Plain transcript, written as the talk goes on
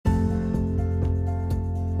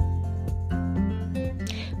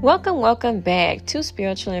Welcome back to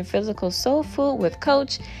Spiritual and Physical Soul Food with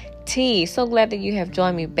Coach T. So glad that you have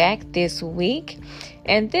joined me back this week.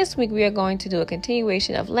 And this week we are going to do a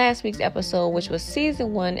continuation of last week's episode, which was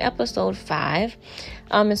season 1, episode 5.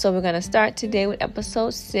 And so we're going to start today with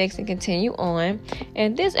episode 6 and continue on.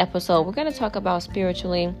 In this episode, we're going to talk about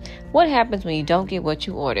spiritually what happens when you don't get what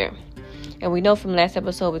you order. And we know from last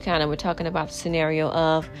episode, we were talking about the scenario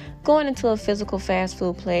of going into a physical fast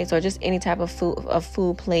food place or just any type of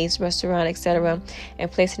food place, restaurant, etc.,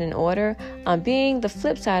 and placing an order. Being the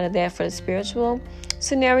flip side of that for the spiritual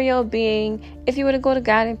scenario being if you were to go to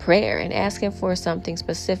God in prayer and ask Him for something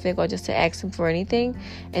specific or just to ask Him for anything,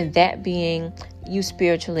 and that being you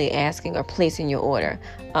spiritually asking or placing your order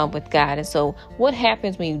with God. And so what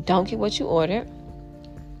happens when you don't get what you ordered?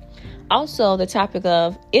 Also, the topic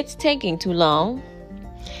of it's taking too long.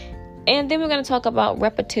 And then we're going to talk about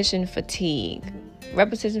repetition fatigue. And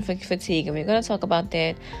we're going to talk about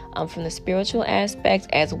that from the spiritual aspect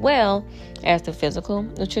as well as the physical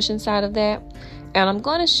nutrition side of that. And I'm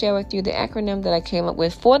going to share with you the acronym that I came up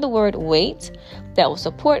with for the word WAIT that will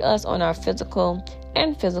support us on our physical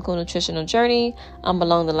nutritional journey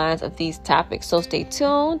along the lines of these topics. So stay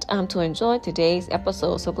tuned to enjoy today's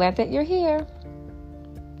episode. So glad that you're here.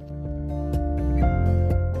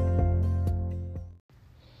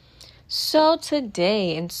 So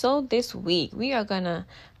today and so this week, we are going to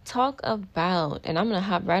talk about, and I'm going to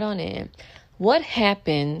hop right on in, what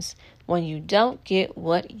happens when you don't get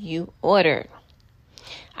what you ordered.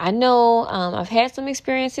 I know I've had some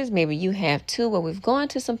experiences, maybe you have too, where we've gone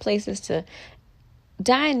to some places to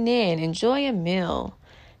dine in, enjoy a meal,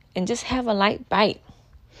 and just have a light bite.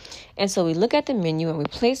 And so we look at the menu and we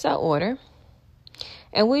place our order.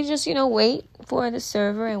 And we just, wait for the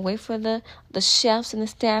server and wait for the chefs and the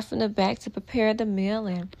staff in the back to prepare the meal.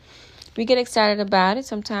 And we get excited about it.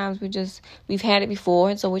 Sometimes we've had it before,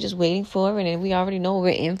 and so we're just waiting for it. And we already know what we're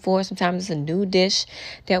in for. Sometimes it's a new dish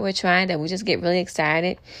that we're trying that we just get really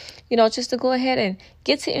excited, just to go ahead and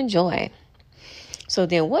get to enjoy. So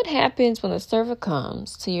then what happens when the server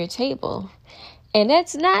comes to your table and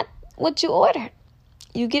that's not what you ordered?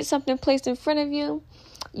 You get something placed in front of you.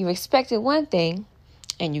 You expected one thing,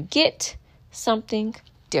 and you get something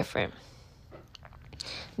different.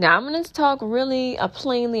 Now, I'm going to talk really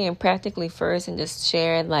plainly and practically first and just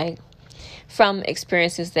share from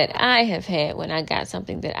experiences that I have had when I got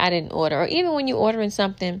something that I didn't order, or even when you're ordering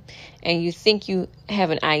something and you think you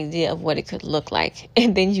have an idea of what it could look like,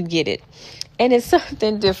 and then you get it and it's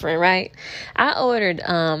something different, right? I ordered,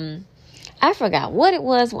 I forgot what it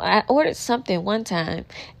was. I ordered something one time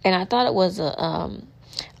and I thought it was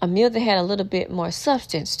a meal that had a little bit more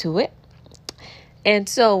substance to it. And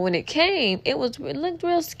so when it came, it looked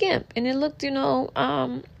real skimp, and it looked, more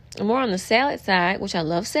on the salad side, which I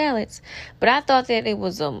love salads, but I thought that it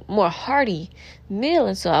was a more hearty meal.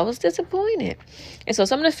 And so I was disappointed. And so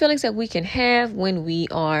some of the feelings that we can have when we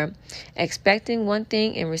are expecting one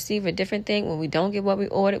thing and receive a different thing, when we don't get what we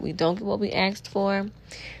ordered, we don't get what we asked for,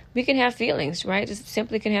 we can have feelings, right? Just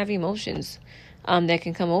simply can have emotions that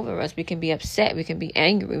can come over us. We can be upset. We can be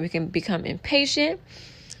angry. We can become impatient.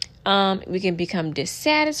 We can become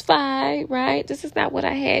dissatisfied, right? This is not what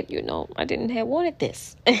I had. I didn't have wanted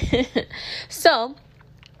this. So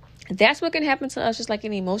that's what can happen to us, just like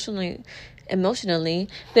emotionally.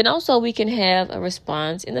 Then also we can have a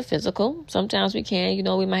response in the physical. Sometimes we can,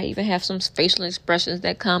 we might even have some facial expressions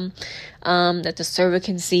that come, that the server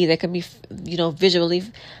can see, that can be, visually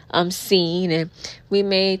seen. And we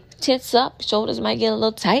may tense up, shoulders might get a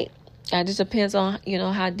little tight. It just depends on,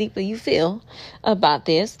 how deeply you feel about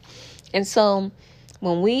this. And so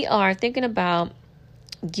when we are thinking about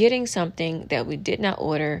getting something that we did not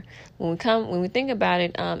order, when we think about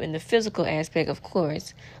it in the physical aspect, of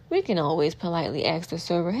course, we can always politely ask the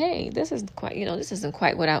server, hey, this isn't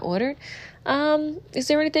quite what I ordered. Is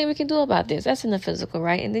there anything we can do about this? That's in the physical,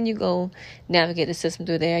 right? And then you go navigate the system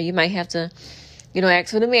through there. You might have to,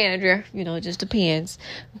 ask for the manager, it just depends.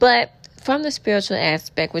 But from the spiritual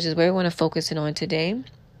aspect, which is where we want to focus in on today,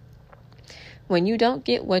 when you don't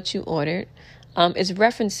get what you ordered, it's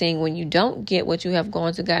referencing when you don't get what you have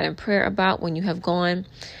gone to God in prayer about, when you have gone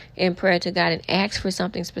in prayer to God and asked for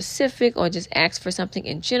something specific or just asked for something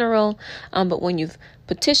in general. But when you've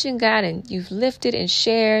petitioned God and you've lifted and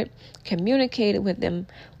shared, communicated with them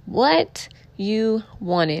what you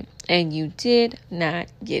wanted and you did not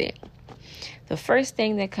get it. The first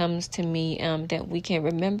thing that comes to me that we can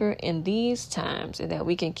remember in these times and that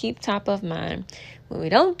we can keep top of mind when we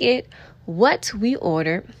don't get what we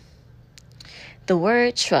ordered, the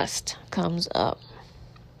word trust comes up.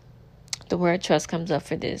 The word trust comes up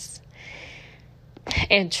for this.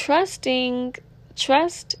 And trusting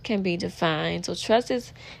trust can be defined. So trust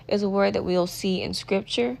is a word that we'll see in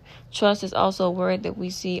scripture. Trust is also a word that we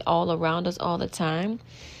see all around us all the time.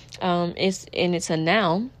 It's a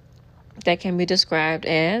noun that can be described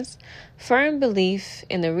as firm belief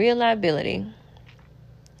in the reliability,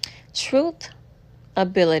 truth,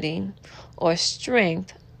 ability, or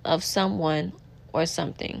strength of someone or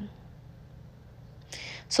something.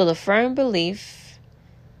 So the firm belief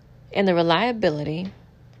in the reliability,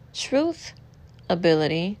 truth,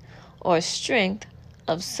 ability, or strength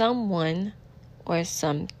of someone or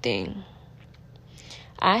something.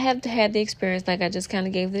 I have had the experience, like I just kind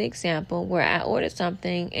of gave the example, where I ordered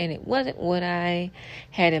something and it wasn't what I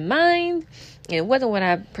had in mind, and it wasn't what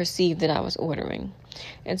I perceived that I was ordering.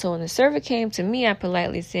 And so when the server came to me, I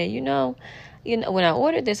politely said, you know, when I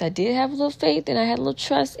ordered this, I did have a little faith and I had a little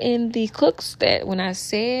trust in the cooks that when I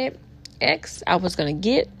said X, I was going to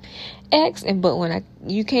get X. But when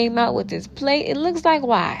you came out with this plate, it looks like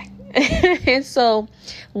Y. And so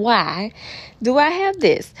why do I have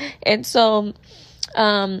this? And so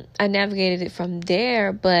I navigated it from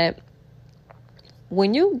there. But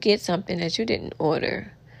when you get something that you didn't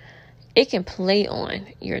order, it can play on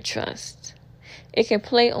your trust. It can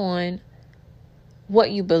play on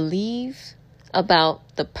what you believe about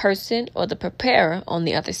the person or the preparer on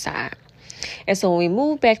the other side. And so when we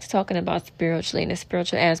move back to talking about spiritually and the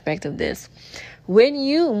spiritual aspect of this, when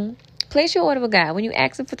you place your order with God, when you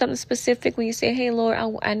ask Him for something specific, when you say, hey, Lord,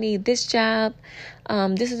 I need this job.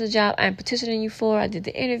 This is a job I'm petitioning you for. I did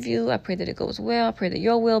the interview. I pray that it goes well. I pray that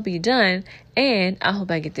your will be done. And I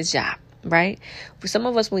hope I get this job, right? For some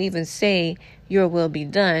of us will even say your will be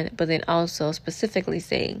done, but then also specifically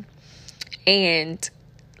say, and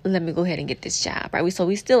let me go ahead and get this job, right? So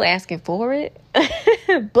we still asking for it,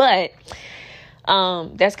 but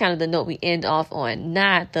that's kind of the note we end off on,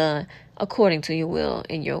 not the according to your will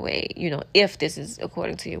and your way, if this is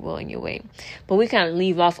according to your will and your way. But we kind of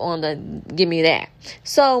leave off on the give me that.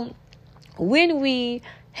 So when we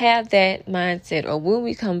have that mindset, or when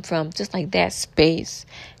we come from just like that space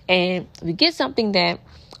and we get something that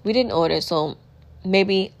we didn't order, so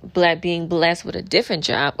maybe being blessed with a different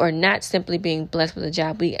job, or not simply being blessed with a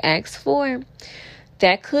job we asked for,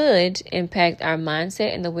 that could impact our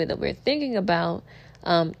mindset and the way that we're thinking about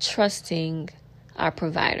trusting our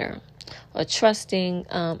provider, or trusting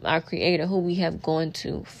our creator, who we have gone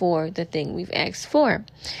to for the thing we've asked for.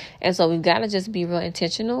 And so we've got to just be real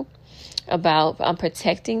intentional about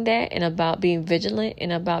protecting that, and about being vigilant,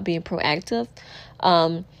 and about being proactive,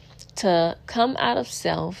 to come out of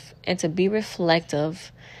self and to be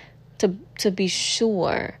reflective, to be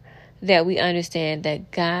sure that we understand that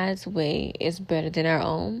God's way is better than our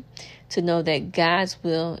own, to know that God's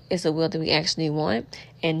will is a will that we actually want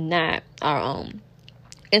and not our own.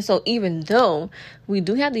 And so even though we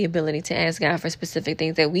do have the ability to ask God for specific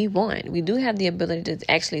things that we want, we do have the ability to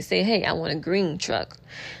actually say, hey, I want a green truck,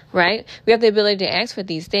 right? We have the ability to ask for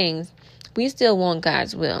these things. We still want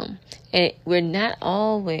God's will. And we're not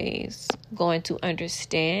always going to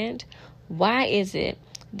understand why is it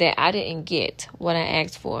that I didn't get what I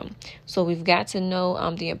asked for. So we've got to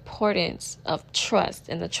know the importance of trust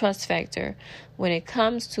and the trust factor when it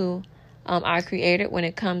comes to our creator, when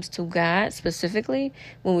it comes to God specifically,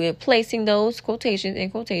 when we're placing those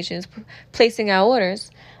quotations, placing our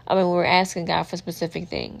orders, we're asking God for specific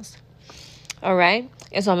things. All right.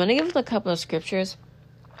 And so I'm going to give a couple of scriptures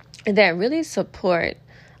that really support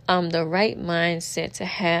the right mindset to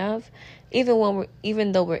have,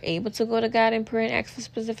 even though we're able to go to God in prayer and ask for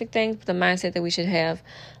specific things, but the mindset that we should have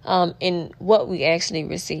in what we actually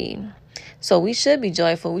receive. So we should be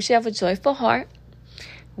joyful. We should have a joyful heart.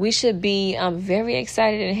 We should be very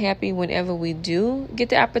excited and happy whenever we do get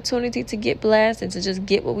the opportunity to get blessed and to just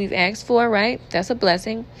get what we've asked for, right? That's a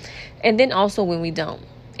blessing. And then also when we don't.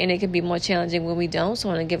 And it can be more challenging when we don't. So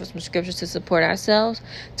I want to give us some scriptures to support ourselves,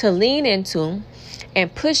 to lean into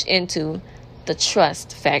and push into the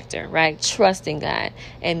trust factor, right? Trusting God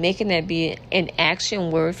and making that be an action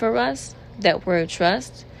word for us, that word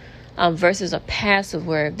trust, versus a passive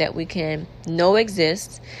word that we can know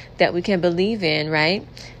exists, that we can believe in, right?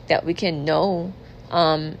 That we can know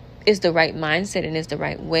is the right mindset and is the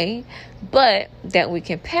right way, but that we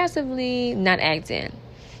can passively not act in.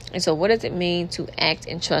 And so what does it mean to act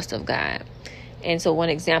in trust of God? And so one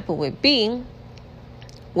example would be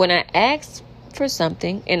when I asked for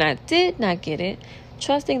something and I did not get it,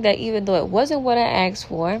 trusting that even though it wasn't what I asked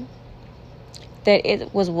for, that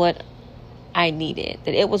it was what I needed,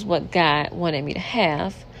 that it was what God wanted me to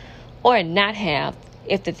have or not have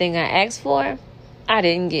if the thing I asked for, I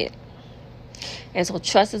didn't get. And so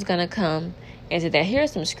trust is going to come into that. Here are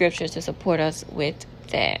some scriptures to support us with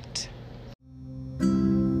that.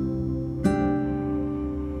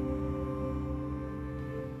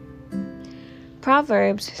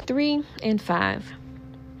 Proverbs 3 and 5.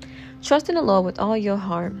 Trust in the Lord with all your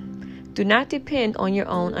heart. Do not depend on your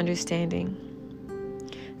own understanding.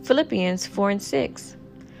 Philippians 4 and 6.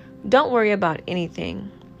 Don't worry about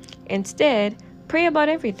anything. Instead, pray about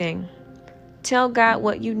everything. Tell God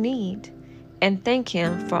what you need and thank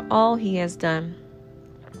Him for all He has done.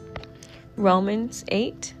 Romans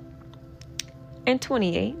 8 and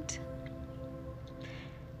 28.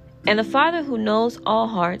 And the Father who knows all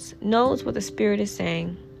hearts knows what the Spirit is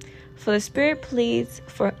saying. For the Spirit pleads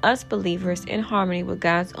for us believers in harmony with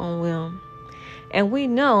God's own will. And we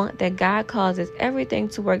know that God causes everything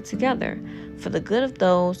to work together for the good of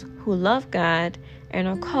those who love God and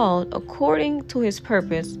are called according to His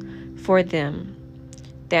purpose for them.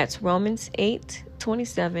 That's Romans 8,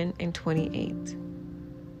 27 and 28.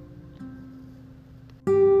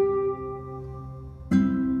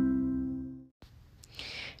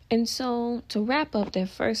 And so to wrap up that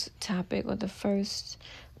first topic, or the first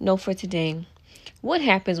note for today, what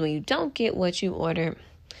happens when you don't get what you ordered?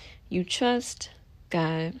 You trust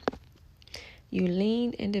God. You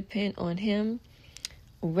lean and depend on Him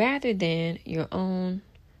rather than your own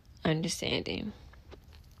understanding.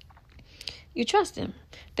 You trust Him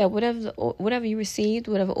that whatever you received,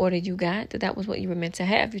 whatever order you got, that was what you were meant to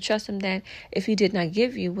have. You trust Him that if He did not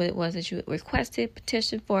give you what it was that you requested,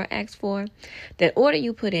 petitioned for, asked for, that order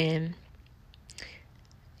you put in,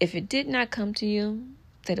 if it did not come to you,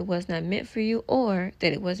 that it was not meant for you, or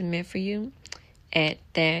that it wasn't meant for you at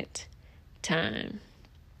that time.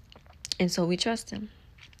 And so we trust Him.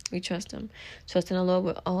 We trust Him. Trust in the Lord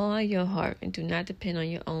with all your heart and do not depend on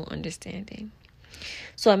your own understanding.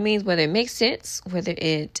 So it means whether it makes sense, whether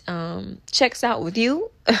it checks out with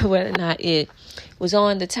you, whether or not it was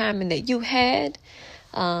on the timing that you had,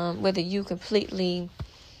 whether you completely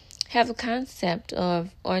have a concept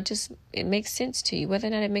of, or just it makes sense to you, whether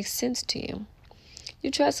or not it makes sense to you.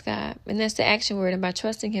 You trust God, and that's the action word. And by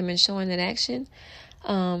trusting Him and showing that action,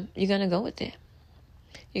 you're going to go with it.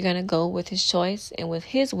 You're going to go with His choice and with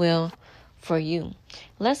His will for you.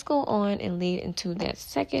 Let's go on and lead into that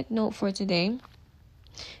second note for today.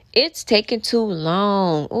 It's taking too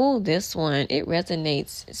long. Oh, this one, it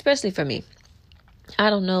resonates, especially for me. I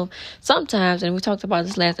don't know. Sometimes, and we talked about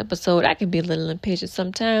this last episode, I can be a little impatient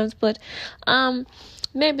sometimes, but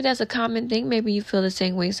maybe that's a common thing. Maybe you feel the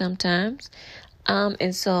same way sometimes.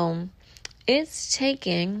 And so it's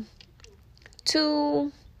taking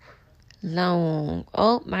too long.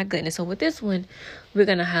 Oh my goodness. So with this one, we're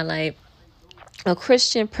going to highlight a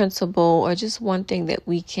Christian principle, or just one thing that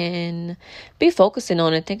we can be focusing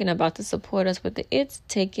on and thinking about to support us with it's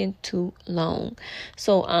taking too long.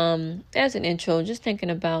 So as an intro, just thinking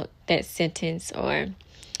about that sentence, or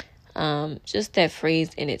just that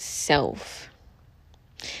phrase in itself.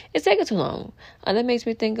 It's taking too long. That makes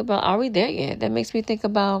me think about, are we there yet? That makes me think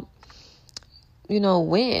about,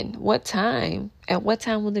 when, what time, at what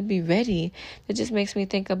time will it be ready? It just makes me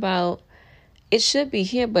think about, it should be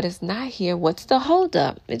here, but it's not here. What's the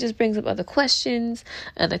holdup? It just brings up other questions,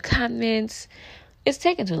 other comments. It's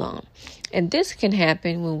taking too long. And this can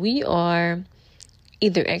happen when we are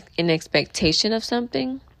either in expectation of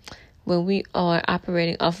something, when we are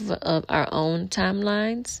operating off of our own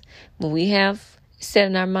timelines, when we have set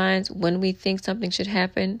in our minds when we think something should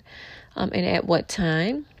happen, and at what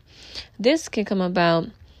time. This can come about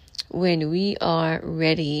when we are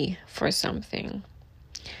ready for something,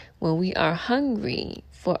 when we are hungry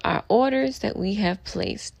for our orders that we have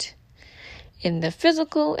placed in the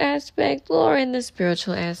physical aspect or in the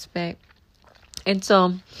spiritual aspect. And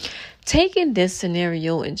so taking this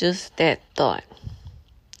scenario and just that thought,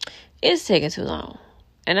 it's taking too long.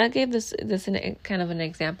 And I gave this in kind of an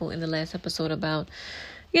example in the last episode about,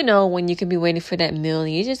 when you can be waiting for that meal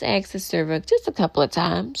and you just ask the server just a couple of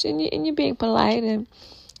times and you're being polite and,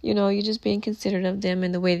 you're just being considerate of them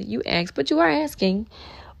in the way that you ask, but you are asking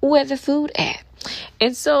where the food at.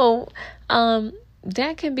 And so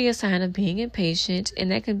that can be a sign of being impatient,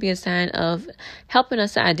 and that can be a sign of helping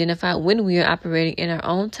us to identify when we are operating in our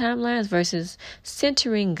own timelines versus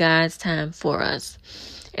centering God's time for us.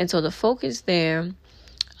 And so the focus there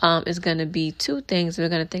is going to be two things. We're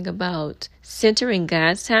going to think about centering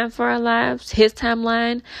God's time for our lives, His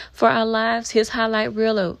timeline for our lives, His highlight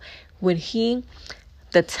reel of when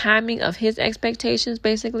the timing of His expectations,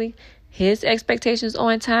 basically, His expectations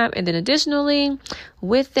on time. And then additionally,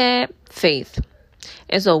 with that, faith.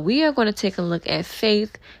 And so we are going to take a look at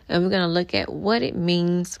faith, and we're going to look at what it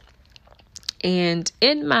means. And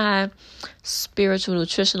in my spiritual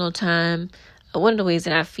nutritional time one of the ways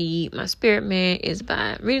that I feed my spirit man is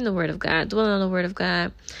by reading the Word of God, dwelling on the Word of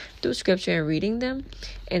God through Scripture and reading them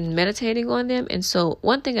and meditating on them. And so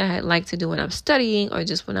one thing I like to do when I'm studying or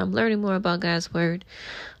just when I'm learning more about God's Word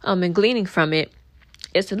and gleaning from it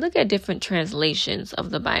is to look at different translations of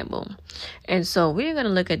the Bible. And so we're going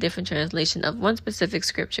to look at different translations of one specific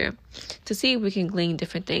scripture to see if we can glean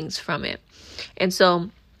different things from it. And so,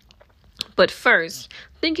 but first,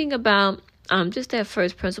 thinking about just that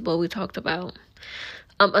first principle we talked about,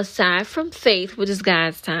 aside from faith, which is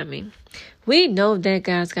God's timing, we know that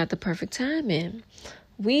God's got the perfect timing.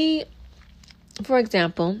 For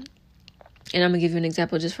example, and I'm going to give you an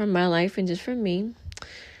example just from my life and just from me,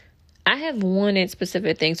 I have wanted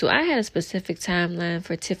specific things. So I had a specific timeline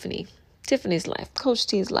for Tiffany's life, Coach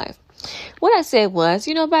T's life. What I said was,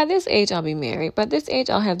 by this age, I'll be married. By this age,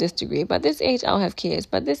 I'll have this degree. By this age, I'll have kids.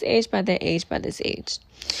 By this age, by that age, by this age.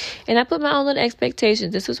 And I put my own little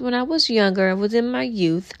expectations. This was when I was younger. I was in my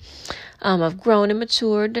youth. I've grown and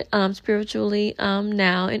matured spiritually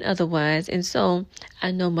now and otherwise. And so I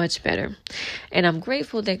know much better. And I'm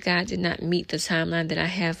grateful that God did not meet the timeline that I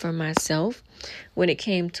have for myself when it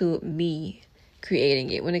came to me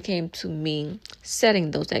creating it, when it came to me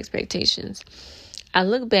setting those expectations. I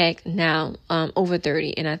look back now, over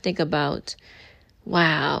 30, and I think about,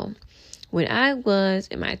 wow, when I was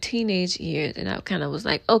in my teenage years and I kind of was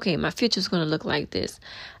like, okay, my future's going to look like this.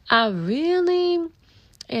 I really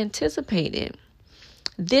anticipated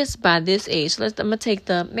this by this age. I'm going to take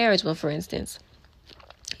the marriage one, for instance.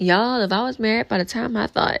 Y'all, if I was married by the time I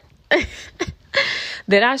thought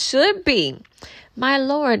that I should be, my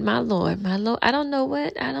Lord, I don't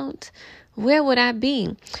know where would I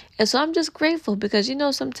be? And so I'm just grateful because,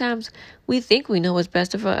 sometimes we think we know what's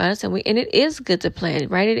best for us and it is good to plan,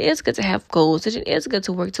 right? It is good to have goals. It is good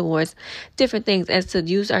to work towards different things as to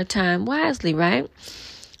use our time wisely, right?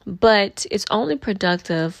 But it's only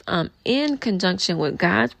productive in conjunction with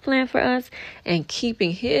God's plan for us and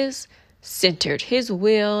keeping His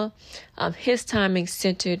will, His timing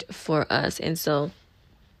centered for us. And so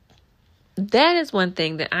that is one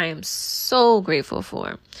thing that I am so grateful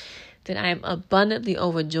for, that I am abundantly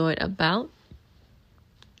overjoyed about,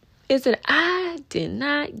 is that I did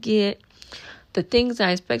not get the things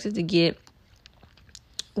I expected to get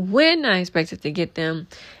when I expected to get them.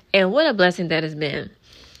 And what a blessing that has been.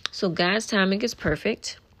 So God's timing is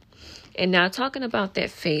perfect. And now talking about that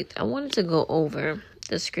faith, I wanted to go over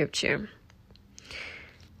the scripture.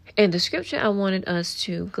 And the scripture I wanted us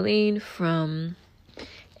to glean from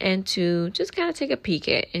and to just kind of take a peek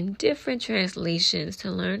at in different translations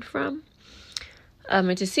to learn from.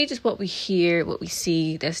 And to see just what we hear, what we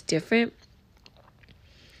see that's different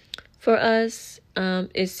for us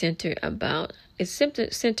is centered around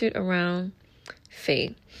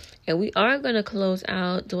faith. And we are going to close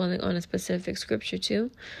out dwelling on a specific scripture too.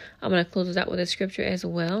 I'm going to close out with a scripture as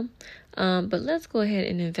well. But let's go ahead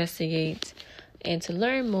and investigate and to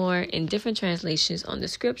learn more in different translations on the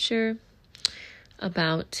scripture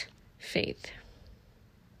about faith.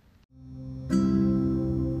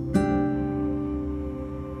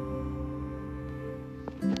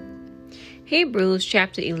 Hebrews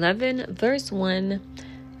chapter 11, verse 1,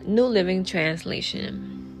 New Living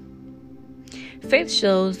Translation. Faith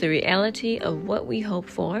shows the reality of what we hope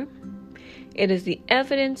for. It is the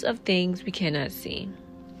evidence of things we cannot see.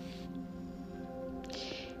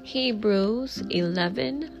 Hebrews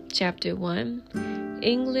 11, chapter 1,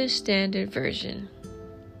 English Standard Version.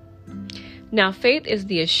 Now faith is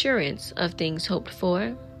the assurance of things hoped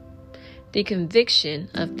for, the conviction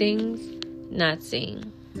of things not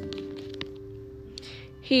seen.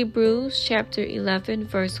 Hebrews chapter 11,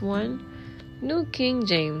 verse 1, New King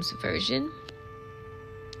James Version.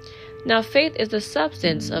 Now faith is the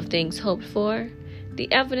substance of things hoped for,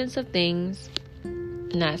 the evidence of things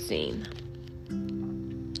not seen.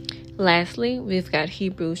 Lastly, we've got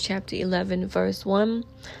Hebrews chapter 11, verse 1,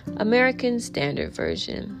 American Standard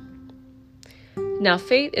Version. Now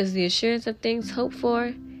faith is the assurance of things hoped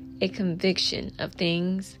for, a conviction of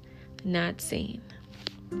things not seen.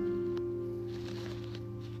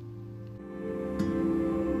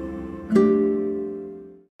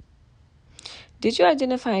 Did you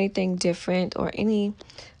identify anything different or any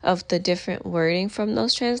of the different wording from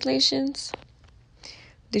those translations?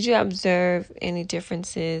 Did you observe any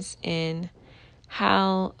differences in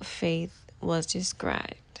how faith was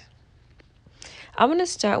described? I'm going to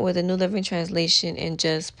start with the New Living Translation and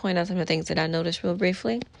just point out some of the things that I noticed real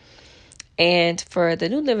briefly. And for the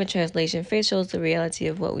New Living Translation, faith shows the reality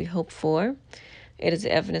of what we hope for. It is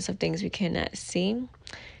the evidence of things we cannot see.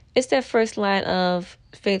 It's that first line of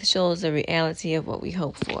faith shows the reality of what we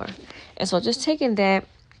hope for. And so just taking that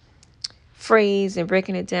phrase and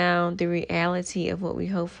breaking it down, the reality of what we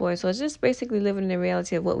hope for. So it's just basically living in the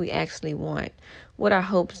reality of what we actually want, what our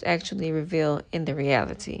hopes actually reveal in the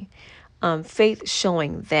reality. Faith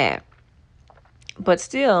showing that, but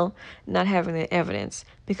still not having the evidence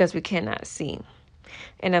because we cannot see.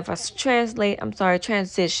 And if I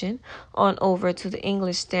transition on over to the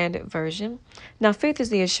English Standard Version. Now, faith is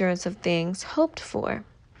the assurance of things hoped for,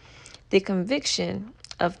 the conviction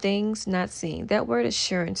of things not seen. That word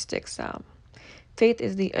assurance sticks out. Faith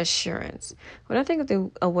is the assurance. When I think of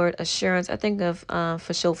the word assurance, I think of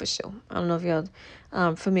for sure, for sure. I don't know if you're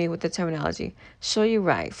familiar with the terminology. Sure, you're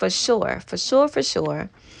right. For sure, for sure, for sure.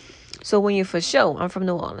 So when you for sure, I'm from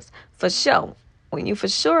New Orleans. For sure, when you for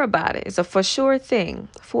sure about it, it's a for sure thing.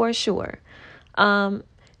 For sure.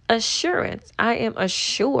 Assurance. I am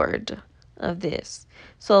assured of this.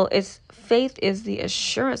 So it's faith is the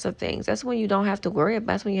assurance of things. That's when you don't have to worry about.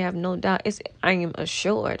 That's when you have no doubt. It's I am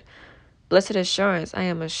assured. Blessed assurance. I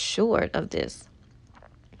am assured of this.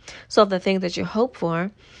 So the things that you hope for,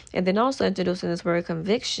 and then also introducing this word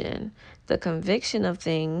conviction, the conviction of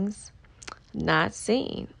things not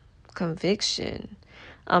seen. Conviction.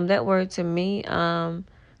 That word to me,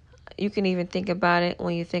 you can even think about it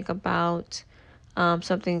when you think about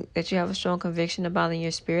something that you have a strong conviction about in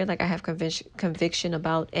your spirit. Like I have conviction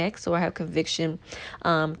about X, or I have conviction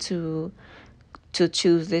to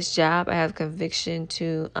choose this job. I have conviction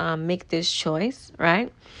to make this choice,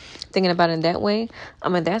 right? Thinking about it in that way.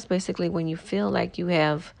 That's basically when you feel like you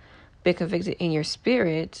have been convicted in your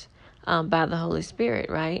spirit by the Holy Spirit,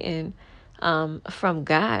 right? And from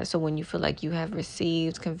God. So when you feel like you have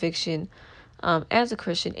received conviction as a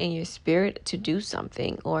Christian in your spirit to do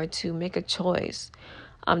something or to make a choice,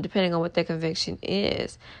 depending on what that conviction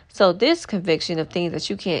is. So this conviction of things that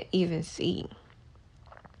you can't even see.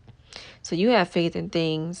 So you have faith in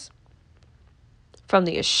things from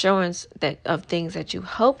the assurance that of things that you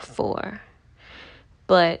hope for,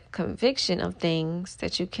 but conviction of things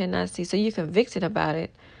that you cannot see. So you're convicted about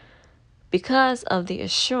it because of the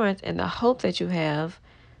assurance and the hope that you have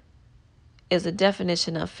is a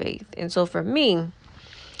definition of faith. And so for me,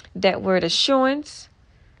 that word assurance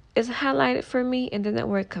is highlighted for me, and then that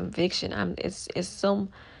word conviction.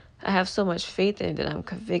 I have so much faith in it that I'm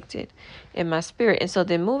convicted in my spirit. And so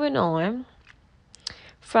then moving on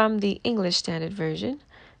from the English Standard Version,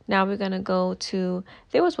 now we're going to go to,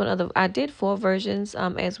 there was one other, I did 4 versions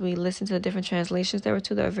as we listened to the different translations. There were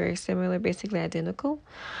 2 that are very similar, basically identical.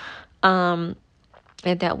 And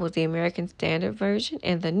that was the American Standard Version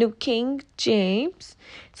and the New King James.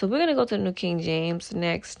 So we're going to go to the New King James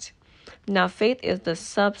next. Now, faith is the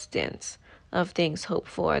substance of things hoped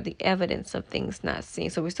for, the evidence of things not seen.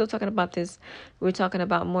 So we're still talking about this. We're talking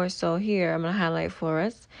about more so here. I'm going to highlight for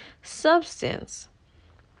us substance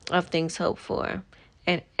of things hoped for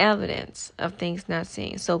and evidence of things not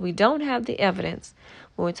seen. So we don't have the evidence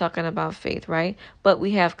when we're talking about faith, right? But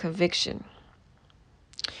we have conviction.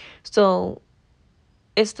 So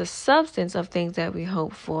it's the substance of things that we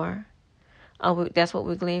hope for. That's what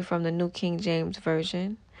we glean from the New King James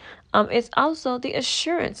Version. It's also the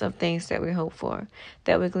assurance of things that we hope for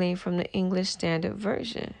that we glean from the English Standard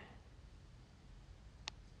Version.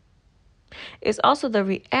 It's also the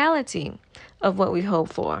reality of what we hope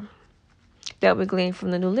for that we glean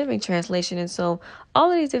from the New Living Translation. And so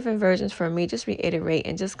all of these different versions for me just reiterate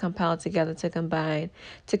and just compile together to combine,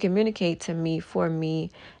 to communicate to me, for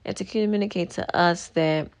me, and to communicate to us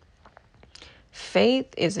that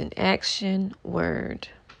faith is an action word.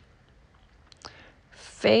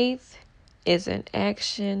 Faith is an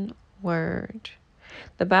action word.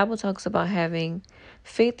 The Bible talks about having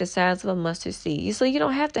faith the size of a mustard seed. So you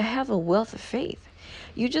don't have to have a wealth of faith.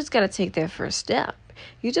 You just got to take that first step.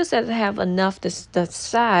 You just have to have enough the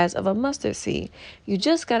size of a mustard seed. You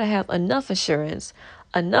just got to have enough assurance,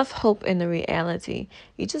 enough hope in the reality.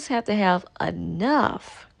 You just have to have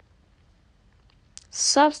enough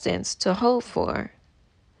substance to hope for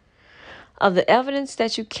of the evidence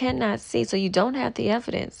that you cannot see. So you don't have the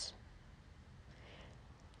evidence,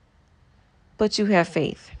 but you have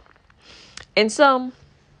faith. And so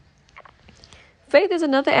faith is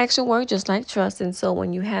another action word, just like trust. And so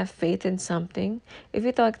when you have faith in something, if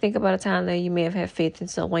you think about a time that you may have had faith in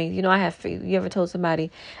someone, I have faith. You ever told somebody,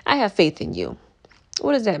 I have faith in you?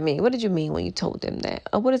 What does that mean? What did you mean when you told them that?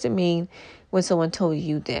 Or what does it mean when someone told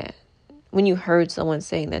you that? When you heard someone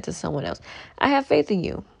saying that to someone else? I have faith in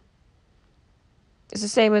you. It's the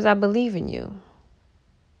same as I believe in you,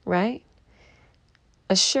 right?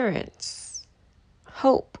 Assurance,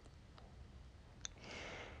 hope.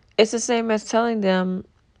 It's the same as telling them,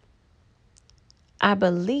 I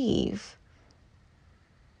believe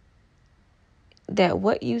that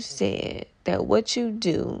what you said, that what you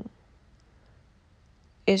do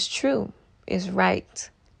is true, is right,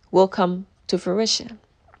 will come to fruition.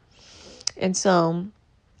 And so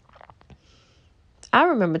I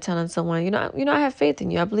remember telling someone, I have faith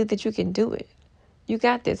in you. I believe that you can do it. You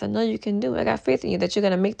got this. I know you can do it. I got faith in you that you're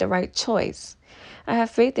going to make the right choice. I have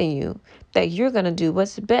faith in you that you're going to do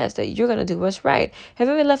what's best, that you're going to do what's right. Have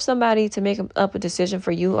you ever left somebody to make up a decision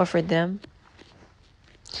for you or for them?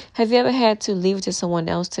 Have you ever had to leave it to someone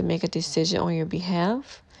else to make a decision on your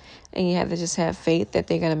behalf? And you have to just have faith that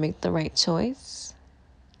they're going to make the right choice?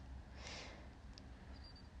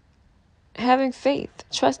 Having faith,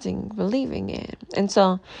 trusting, believing in. And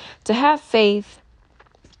so to have faith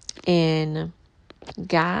in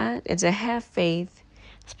God and to have faith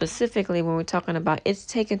specifically when we're talking about it's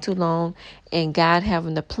taking too long and God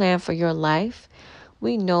having the plan for your life,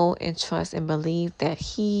 we know and trust and believe that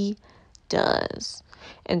He does.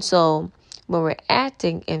 And so when we're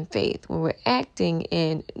acting in faith, when we're acting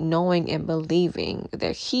in knowing and believing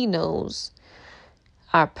that He knows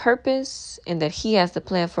our purpose and that He has the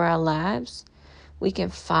plan for our lives, we can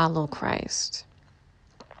follow Christ.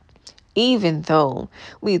 Even though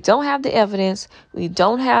we don't have the evidence, we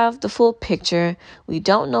don't have the full picture, we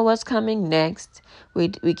don't know what's coming next, we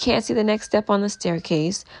can't see the next step on the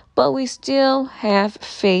staircase, but we still have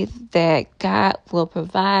faith that God will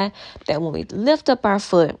provide, that when we lift up our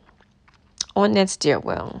foot on that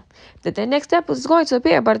stairwell, that the next step is going to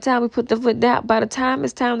appear by the time we put the foot down, by the time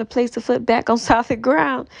it's time to place the foot back on solid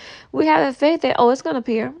ground. We have the faith that, it's going to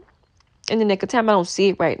appear in the nick of time. I don't see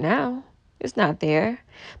it right now. It's not there,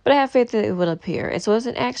 but I have faith that it will appear. And so it's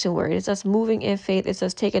an action word. It's us moving in faith. It's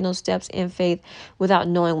us taking those steps in faith without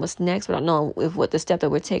knowing what's next, without knowing if what the step that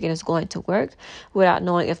we're taking is going to work, without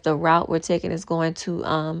knowing if the route we're taking is going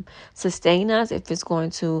to sustain us, if it's going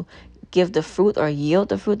to give the fruit or yield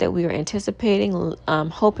the fruit that we are anticipating,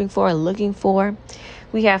 hoping for, looking for.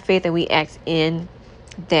 We have faith and we act in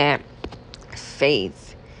that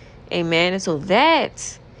faith. Amen. And so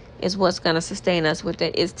that is what's going to sustain us with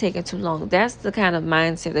that it's taking too long. That's the kind of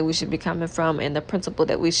mindset that we should be coming from, and the principle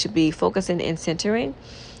that we should be focusing and centering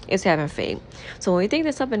is having faith. So when we think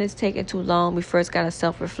that something is taking too long, we first got to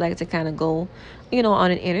self-reflect and kind of go,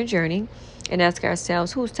 on an inner journey and ask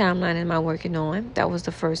ourselves, whose timeline am I working on? That was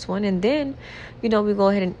the first one. And then, we go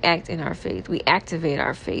ahead and act in our faith. We activate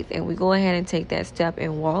our faith and we go ahead and take that step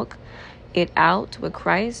and walk it out with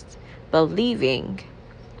Christ, believing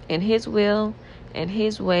in His will and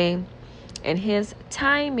His way and His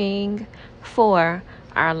timing for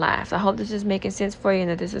our lives. I hope this is making sense for you and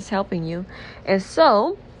that this is helping you. And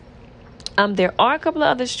so there are a couple of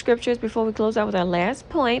other scriptures before we close out with our last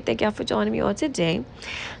point. Thank y'all for joining me on today,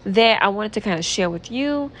 that I wanted to kind of share with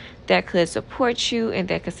you that could support you and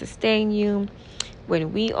that could sustain you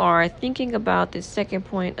when we are thinking about this second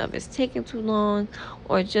point of it's taking too long,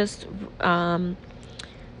 or just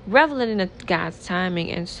reveling in God's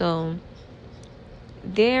timing. And so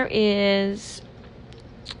there is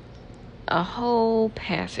a whole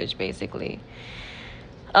passage basically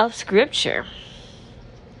of scripture,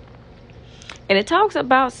 and it talks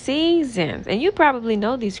about seasons. And you probably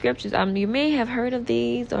know these scriptures. You may have heard of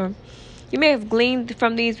these, or you may have gleaned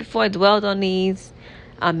from these before, dwelled on these,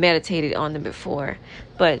 meditated on them before.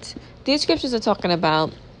 But these scriptures are talking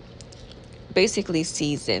about basically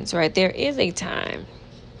seasons, right? There is a time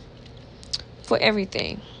for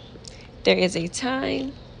everything. There is a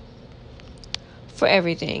time for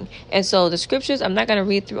everything. And so the scriptures, I'm not going to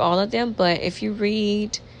read through all of them, but if you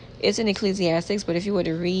read, it's in Ecclesiastes, but if you were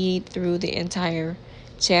to read through the entire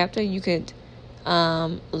chapter, you could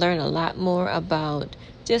learn a lot more about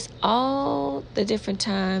just all the different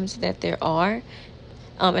times that there are.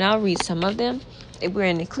 And I'll read some of them. If we're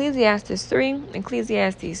in Ecclesiastes 3,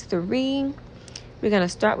 we're going to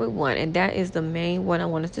start with 1, and that is the main one I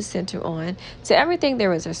want us to center on. To everything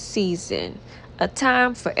there is a season, a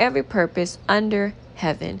time for every purpose under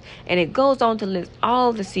heaven. And it goes on to list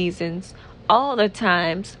all the seasons, all the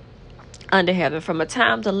times under heaven, from a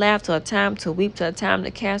time to laugh to a time to weep, to a time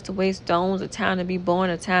to cast away stones, a time to be born,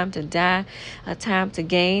 a time to die, a time to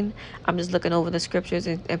gain. I'm just looking over the scriptures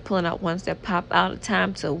and pulling out ones that pop out. A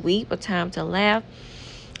time to weep, a time to laugh,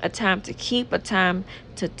 a time to keep, a time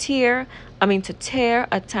to tear,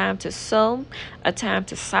 a time to sow, a time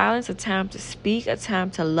to silence, a time to speak, a time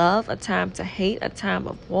to love, a time to hate, a time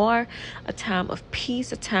of war, a time of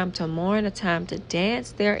peace, a time to mourn, a time to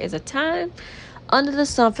dance. There is a time under the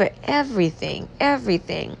sun for everything.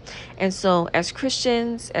 And so as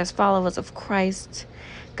Christians, as followers of Christ,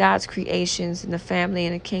 God's creations in the family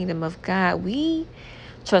and the kingdom of God, we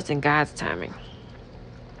trust in God's timing.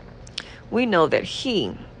 We know that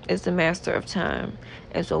He is the master of time.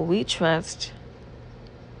 And so we trust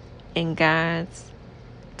in God's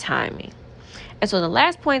timing. And so the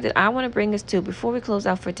last point that I want to bring us to before we close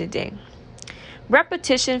out for today,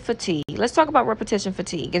 repetition fatigue. Let's talk about repetition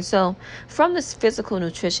fatigue. And so from this physical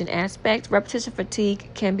nutrition aspect, repetition fatigue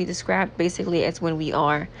can be described basically as when we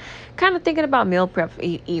are kind of thinking about meal prep,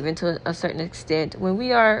 even to a certain extent, when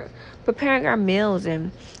we are preparing our meals,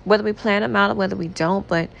 and whether we plan them out or whether we don't,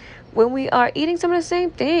 but when we are eating some of the same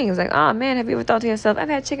things, like, oh man, have you ever thought to yourself, I've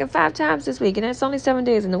had chicken 5 times this week and it's only 7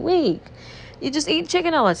 days in the week. You just eat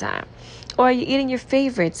chicken all the time. Or are you eating your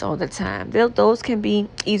favorites all the time? Those can be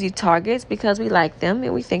easy targets because we like them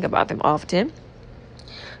and we think about them often.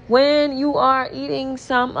 When you are eating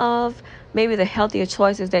some of maybe the healthier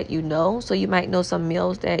choices that you know, so you might know some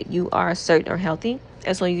meals that you are certain are healthy,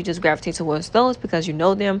 and so you just gravitate towards those because you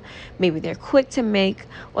know them. Maybe they're quick to make,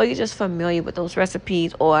 or you're just familiar with those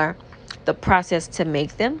recipes or the process to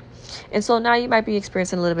make them. And so now you might be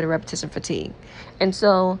experiencing a little bit of repetition fatigue. And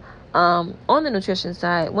so on the nutrition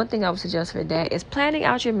side, one thing I would suggest for that is planning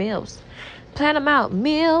out your meals. Plan them out.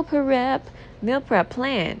 Meal prep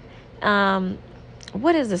plan.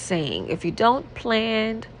 What is the saying? If you don't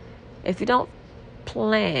plan, if you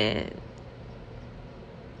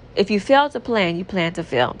fail to plan, you plan to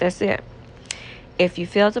fail. That's it. If you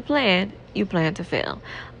fail to plan, you plan to fail.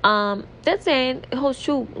 That saying holds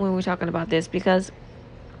true when we're talking about this, because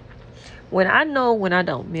when I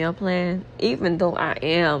don't meal plan, even though I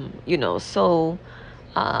am, so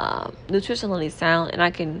nutritionally sound, and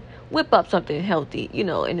I can whip up something healthy,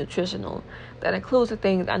 and nutritional that includes the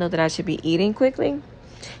things I know that I should be eating quickly.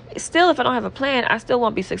 Still, if I don't have a plan, I still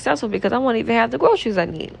won't be successful because I won't even have the groceries I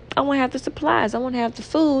need. I won't have the supplies. I won't have the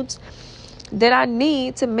foods that I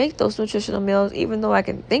need to make those nutritional meals. Even though I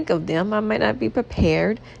can think of them, I might not be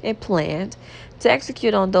prepared and planned to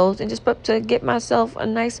execute on those and just to get myself a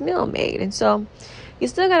nice meal made. And so you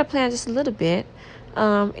still got to plan just a little bit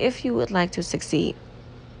if you would like to succeed.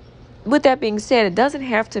 With that being said, it doesn't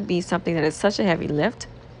have to be something that is such a heavy lift.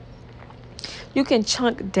 You can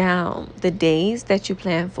chunk down the days that you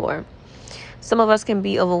plan for. Some of us can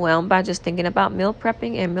be overwhelmed by just thinking about meal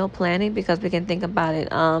prepping and meal planning because we can think about it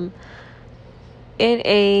in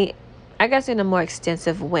a more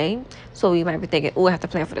extensive way. So we might be thinking, I have to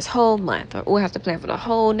plan for this whole month, or I have to plan for the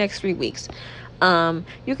whole next 3 weeks.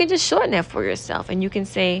 You can just shorten that for yourself, and you can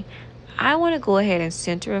say, I want to go ahead and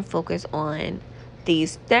center and focus on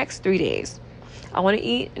these next 3 days. I want to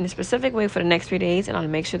eat in a specific way for the next 3 days, and I want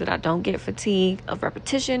to make sure that I don't get fatigue of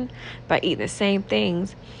repetition by eating the same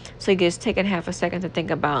things. So you just take half a second to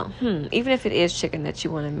think about, even if it is chicken that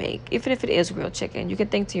you want to make, even if it is grilled chicken, you can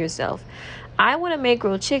think to yourself, I want to make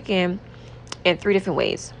grilled chicken in 3 different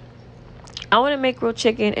ways. I want to make grilled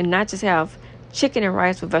chicken and not just have chicken and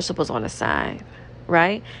rice with vegetables on the side,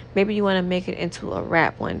 right? Maybe you want to make it into a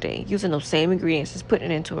wrap one day, using those same ingredients, just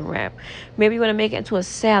putting it into a wrap. Maybe you want to make it into a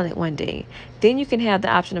salad one day. Then you can have the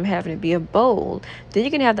option of having it be a bowl. Then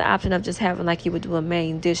you can have the option of just having, like you would do a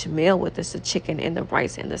main dish meal with this, the chicken and the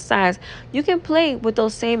rice and the sides. You can play with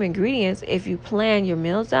those same ingredients if you plan your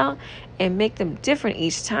meals out and make them different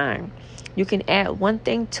each time. You can add one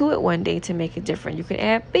thing to it one day to make it different. You can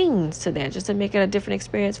add beans to that just to make it a different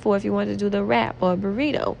experience for if you want to do the wrap or a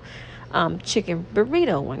burrito. Chicken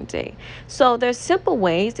burrito one day. So there's simple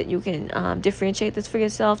ways that you can differentiate this for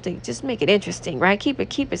yourself to just make it interesting, right? Keep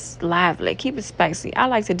it lively, keep it spicy. I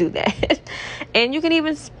like to do that. And you can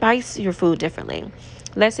even spice your food differently.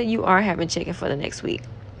 Let's say you are having chicken for the next week.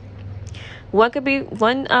 One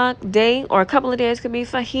day or a couple of days could be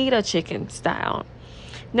fajita chicken style.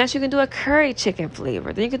 Next, you can do a curry chicken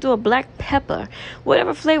flavor. Then you can do a black pepper,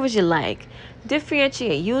 whatever flavors you like.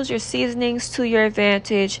 Differentiate. Use your seasonings to your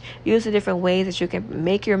advantage. Use the different ways that you can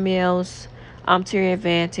make your meals to your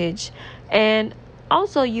advantage. And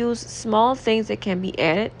also use small things that can be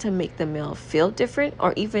added to make the meal feel different,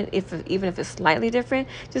 or even if it's slightly different,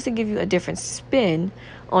 just to give you a different spin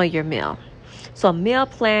on your meal. So meal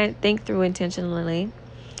plan, think through intentionally,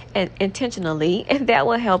 and that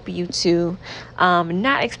will help you to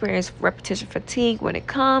not experience repetition fatigue when it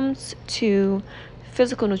comes to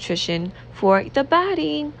physical nutrition for the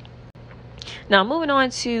body. Now, moving on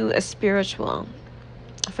to a spiritual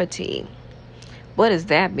fatigue. What does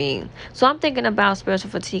that mean? So I'm thinking about spiritual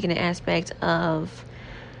fatigue in the aspect of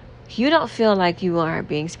you don't feel like you are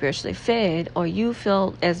being spiritually fed, or you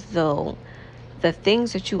feel as though the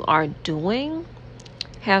things that you are doing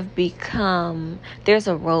have become, there's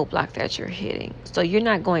a roadblock that you're hitting. So you're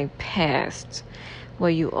not going past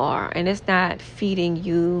where you are, and it's not feeding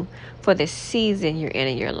you for the season you're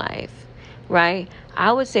in your life, right?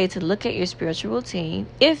 I would say to look at your spiritual routine,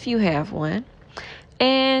 if you have one,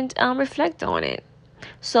 and reflect on it.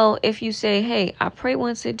 So if you say, hey, I pray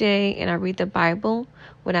once a day and I read the Bible,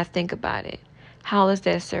 when I think about it, how is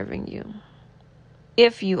that serving you?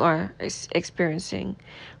 If you are experiencing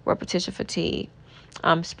repetition fatigue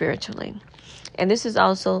spiritually. And this is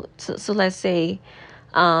also, so let's say,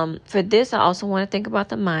 for this, I also want to think about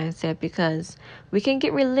the mindset, because we can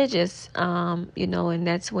get religious, and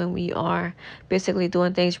that's when we are basically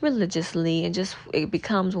doing things religiously, and just it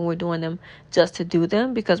becomes when we're doing them just to do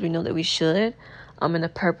them because we know that we should, and the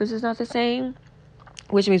purpose is not the same,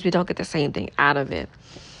 which means we don't get the same thing out of it.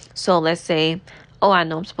 So let's say, I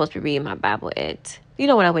know I'm supposed to be reading my Bible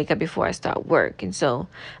when I wake up before I start work. And so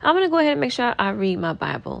I'm going to go ahead and make sure I read my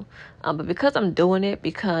Bible. But because I'm doing it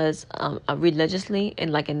because religiously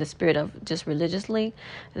and like in the spirit of just religiously,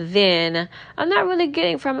 then I'm not really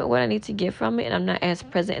getting from it what I need to get from it. And I'm not as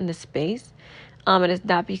present in the space. And it's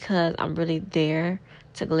not because I'm really there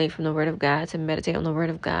to glean from the Word of God, to meditate on the Word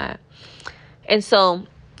of God. And so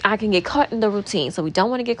I can get caught in the routine. So we don't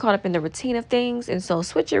want to get caught up in the routine of things. And so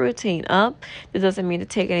switch your routine up. This doesn't mean to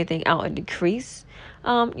take anything out and decrease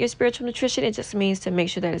your spiritual nutrition. It just means to make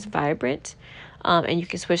sure that it's vibrant. And you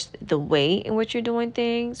can switch the way in which you're doing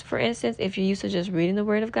things. For instance, if you're used to just reading the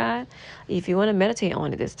Word of God, if you want to meditate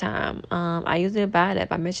on it this time, I usually abide that.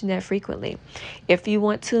 I mention that frequently. If you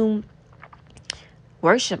want to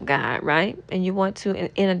worship God, right? And you want to,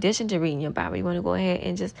 in addition to reading your Bible, you want to go ahead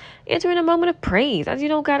and just enter in a moment of praise. As you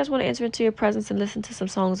know, God just want to enter into your presence and listen to some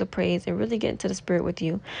songs of praise and really get into the spirit with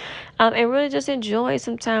you. And really just enjoy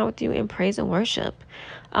some time with you in praise and worship.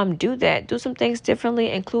 Do that. Do some things differently.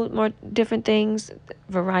 Include more different things,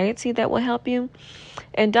 variety that will help you.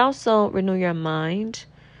 And also renew your mind.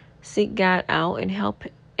 Seek God out and help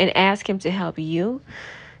and ask Him to help you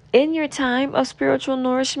in your time of spiritual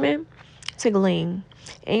nourishment to glean.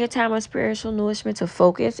 In your time of spiritual nourishment to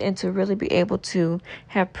focus and to really be able to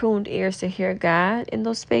have pruned ears to hear God in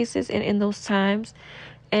those spaces and in those times,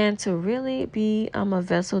 and to really be a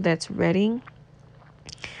vessel that's ready,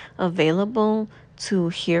 available to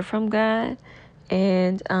hear from God,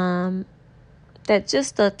 and that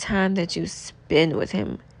just the time that you spend with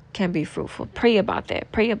Him can be fruitful. Pray about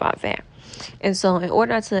that. And so in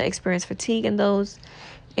order not to experience fatigue in those,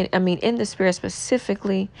 in the spirit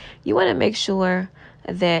specifically, you want to make sure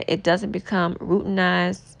that it doesn't become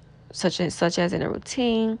routinized, such as in a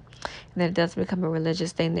routine, and that it doesn't become a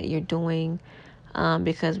religious thing that you're doing,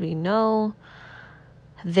 because we know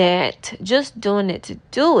that just doing it to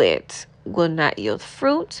do it will not yield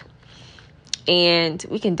fruit, and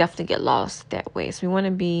we can definitely get lost that way. So we want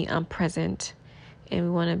to be present, and we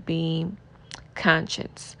want to be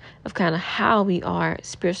conscious of kind of how we are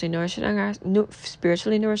spiritually nourishing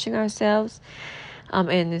ourselves,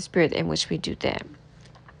 and the spirit in which we do that.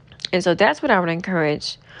 And so that's what I would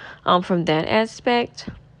encourage from that aspect.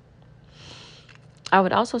 I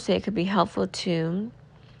would also say it could be helpful to,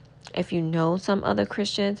 if you know some other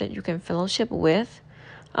Christians that you can fellowship with,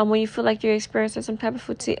 when you feel like you're experiencing some type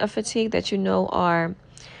of fatigue that you know are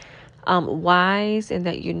wise, and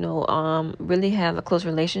that really have a close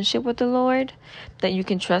relationship with the Lord, that you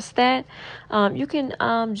can trust that. You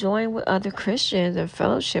can join with other Christians and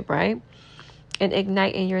fellowship, right? And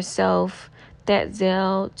ignite in yourself that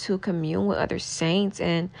zeal to commune with other saints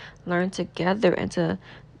and learn together, and to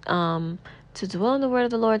dwell in the Word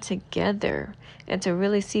of the Lord together, and to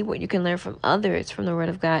really see what you can learn from others from the Word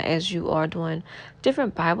of God as you are doing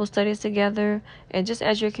different Bible studies together, and just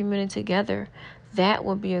as you're communing together. That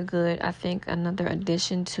would be another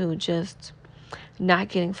addition to just not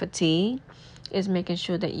getting fatigued, is making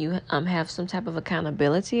sure that you have some type of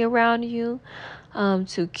accountability around you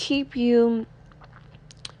to keep you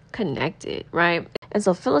connected, right? And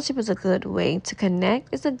so fellowship is a good way to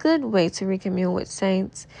connect. It's a good way to recommune with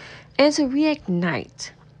saints and to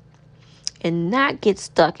reignite and not get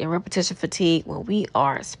stuck in repetition fatigue when we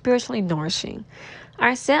are spiritually nourishing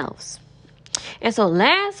ourselves. And so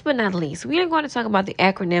last but not least, we are going to talk about the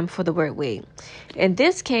acronym for the word wait. And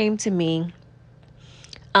this came to me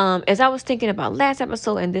as I was thinking about last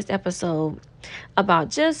episode and this episode about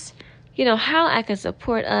just how I can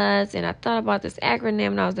support us. And I thought about this acronym,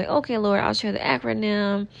 and I was like, okay, Lord, I'll share the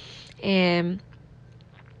acronym. And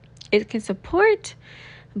it can support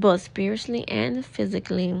both spiritually and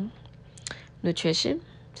physically nutrition,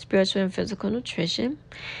 spiritual and physical nutrition.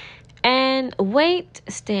 And WAIT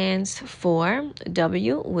stands for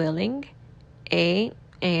W, willing, A,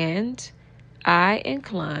 and I,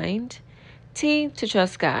 inclined, T, to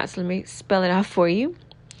trust God. So let me spell it out for you.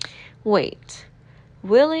 WAIT,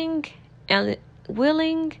 willing and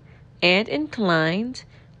inclined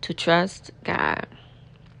to trust God.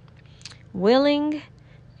 Willing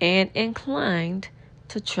and inclined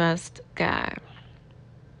to trust God.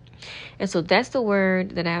 And so that's the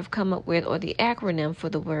word that I've come up with, or the acronym for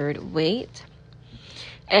the word wait.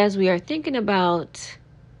 As we are thinking about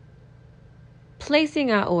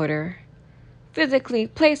placing our order, physically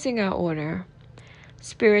placing our order,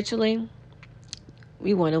 spiritually,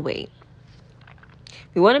 we want to wait.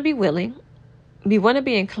 We want to be willing. We want to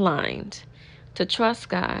be inclined to trust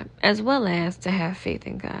God as well as to have faith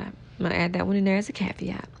in God. I'm going to add that one in there as a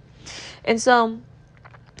caveat. And so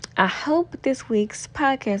I hope this week's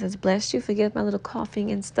podcast has blessed you. Forgive my little coughing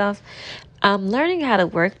and stuff. I'm learning how to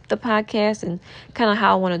work the podcast and kind of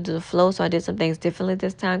how I want to do the flow. So I did some things differently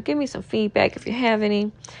this time. Give me some feedback if you have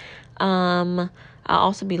any. I'll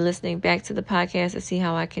also be listening back to the podcast to see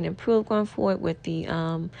how I can improve going forward with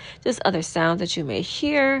the just other sounds that you may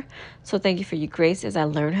hear. So thank you for your grace as I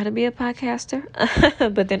learn how to be a podcaster.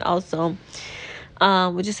 But then also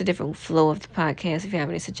with just a different flow of the podcast. If you have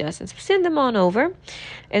any suggestions, send them on over.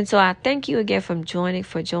 And so I thank you again for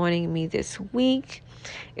joining me this week.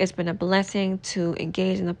 It's been a blessing to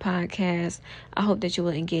engage in the podcast. I hope that you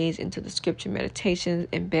will engage into the scripture meditations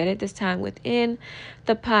embedded this time within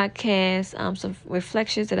the podcast. Some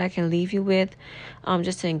reflections that I can leave you with,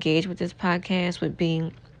 just to engage with this podcast, with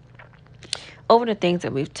being over the things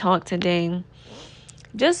that we've talked today.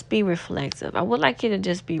 Just be reflective. I would like you to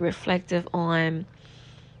just be reflective on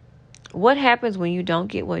what happens when you don't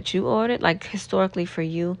get what you ordered. Like historically for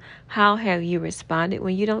you, how have you responded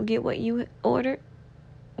when you don't get what you ordered?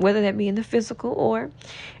 Whether that be in the physical or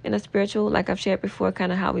in the spiritual, like I've shared before,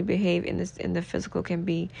 kind of how we behave in the physical can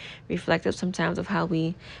be reflective sometimes of how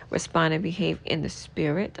we respond and behave in the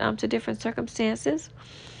spirit to different circumstances.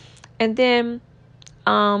 And then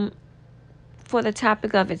for the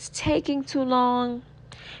topic of it's taking too long,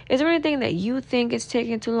 is there anything that you think is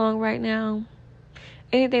taking too long right now?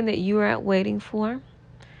 Anything that you are waiting for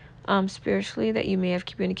spiritually that you may have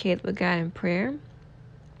communicated with God in prayer?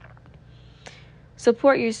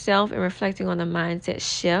 Support yourself in reflecting on the mindset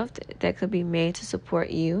shift that could be made to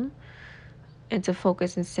support you and to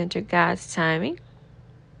focus and center God's timing.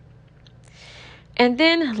 And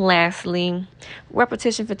then lastly,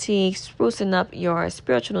 repetition fatigue, sprucing up your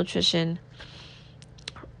spiritual nutrition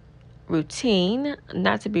routine,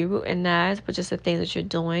 not to be routinized, but just the things that you're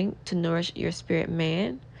doing to nourish your spirit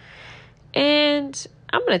man. And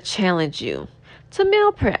I'm going to challenge you to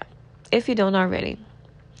meal prep if you don't already.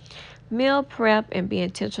 Meal prep and be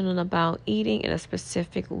intentional about eating in a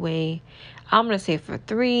specific way. I'm going to say for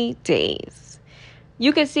 3 days.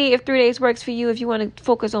 You can see if 3 days works for you. If you want to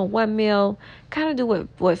focus on one meal, kind of do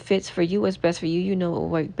what fits for you, what's best for you. You know what will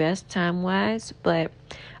work best time-wise, but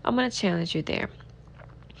I'm going to challenge you there.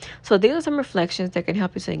 So these are some reflections that can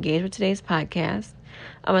help you to engage with today's podcast,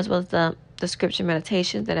 as well as the scripture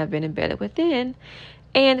meditations that have been embedded within.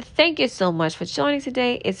 And thank you so much for joining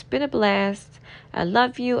today. It's been a blast. I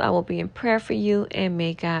love you. I will be in prayer for you, and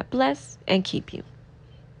may God bless and keep you.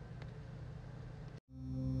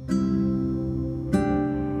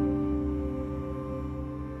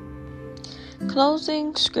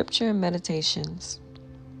 Closing scripture meditations.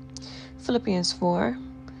 Philippians 4,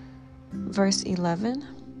 verse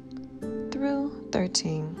 11 through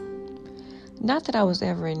 13. Not that I was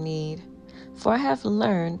ever in need, for I have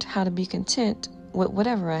learned how to be content with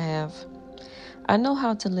whatever I have. I know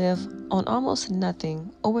how to live on almost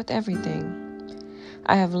nothing or with everything.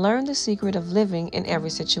 I have learned the secret of living in every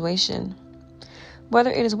situation, whether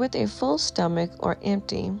it is with a full stomach or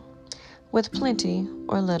empty, with plenty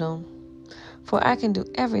or little. For I can do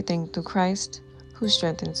everything through Christ who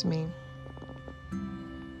strengthens me.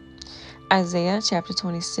 Isaiah chapter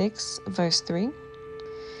 26, verse 3.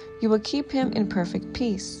 You will keep him in perfect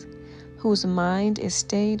peace, whose mind is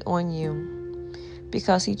stayed on you,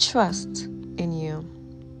 because he trusts in you.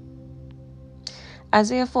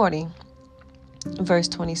 Isaiah 40, verse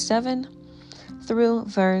 27 through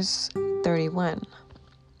verse 31.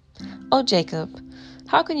 O Jacob,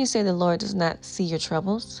 how can you say the Lord does not see your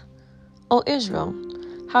troubles? O Israel,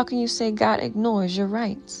 how can you say God ignores your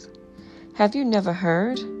rights? Have you never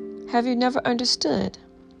heard? Have you never understood?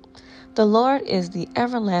 The Lord is the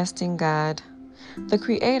everlasting God, the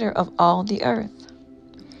creator of all the earth.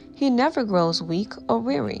 He never grows weak or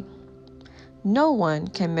weary. No one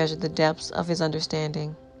can measure the depths of his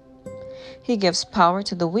understanding. He gives power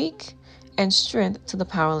to the weak and strength to the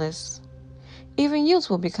powerless. Even youths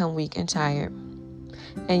will become weak and tired,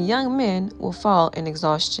 and young men will fall in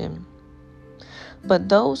exhaustion. But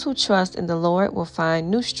those who trust in the Lord will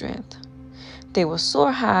find new strength. They will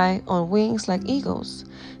soar high on wings like eagles.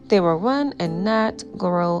 They will run and not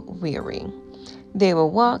grow weary. They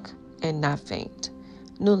will walk and not faint.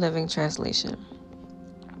 New Living Translation.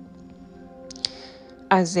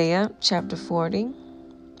 Isaiah chapter 40,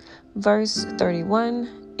 verse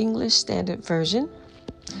 31, English Standard Version.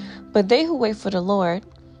 But they who wait for the Lord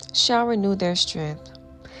shall renew their strength.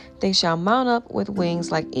 They shall mount up with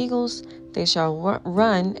wings like eagles. They shall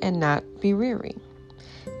run and not be weary.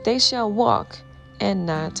 They shall walk and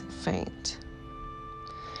not faint.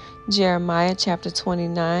 Jeremiah chapter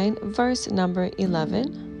 29, verse number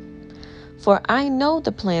 11. For I know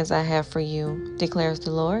the plans I have for you, declares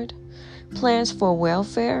the Lord, plans for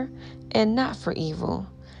welfare and not for evil,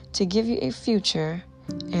 to give you a future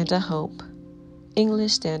and a hope.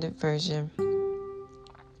 English Standard Version.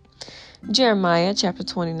 Jeremiah chapter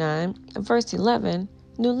 29, verse 11,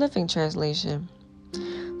 New Living Translation.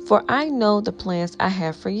 For I know the plans I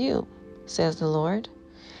have for you, says the Lord.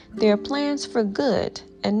 They are plans for good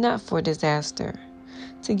and not for disaster,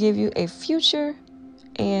 to give you a future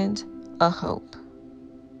and a hope.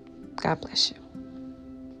 God bless you.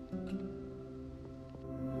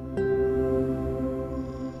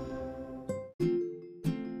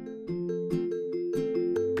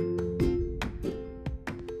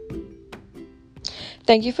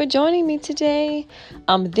 Thank you for joining me today.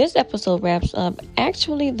 This episode wraps up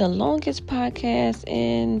actually the longest podcast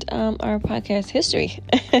in our podcast history.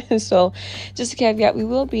 So just a caveat, we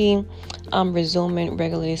will be resuming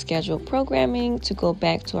regularly scheduled programming to go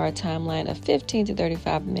back to our timeline of 15 to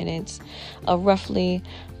 35 minutes of roughly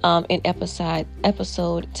in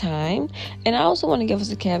episode time. And I also want to give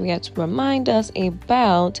us a caveat to remind us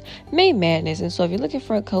about May Madness. And so if you're looking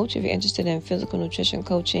for a coach, if you're interested in physical nutrition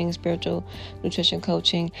coaching, spiritual nutrition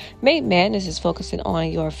coaching, May Madness is focusing on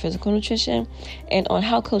your physical nutrition and on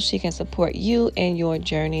how Coach T can support you in your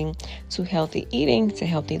journey to healthy eating, to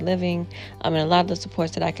healthy living, and a lot of the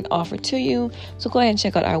supports that I can offer to you. So go ahead and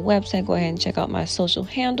check out our website. Go ahead and check out my social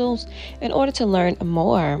handles in order to learn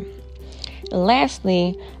more.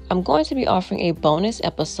 Lastly, I'm going to be offering a bonus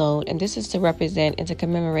episode, and this is to represent and to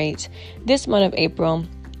commemorate this month of April,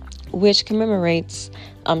 which commemorates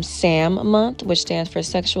SAM month, which stands for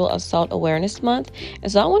Sexual Assault Awareness Month.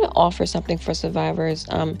 And so I want to offer something for survivors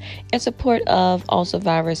in support of all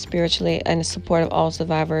survivors spiritually and in support of all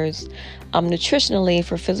survivors nutritionally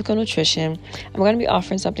for physical nutrition. I'm going to be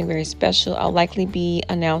offering something very special. I'll likely be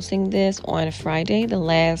announcing this on Friday, the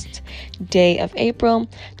last day of April.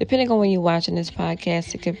 Depending on when you're watching this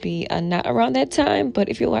podcast, it could be not around that time, but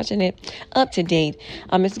if you're watching it up to date,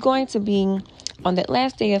 it's going to be on that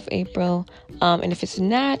last day of April. And if it's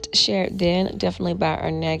not shared then, definitely by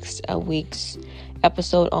our next week's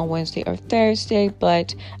episode on Wednesday or Thursday.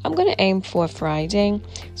 But I'm going to aim for Friday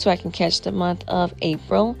so I can catch the month of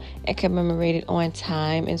April and commemorate it on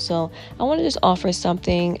time. And so I want to just offer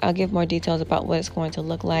something. I'll give more details about what it's going to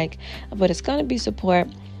look like, but it's going to be support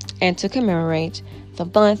and to commemorate the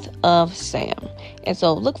month of Sam. And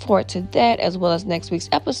so look forward to that as well as next week's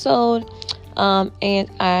episode.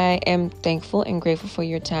 And I am thankful and grateful for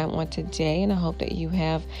your time on today. And I hope that you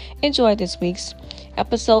have enjoyed this week's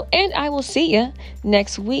episode. And I will see you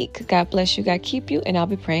next week. God bless you. God keep you. And I'll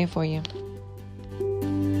be praying for you.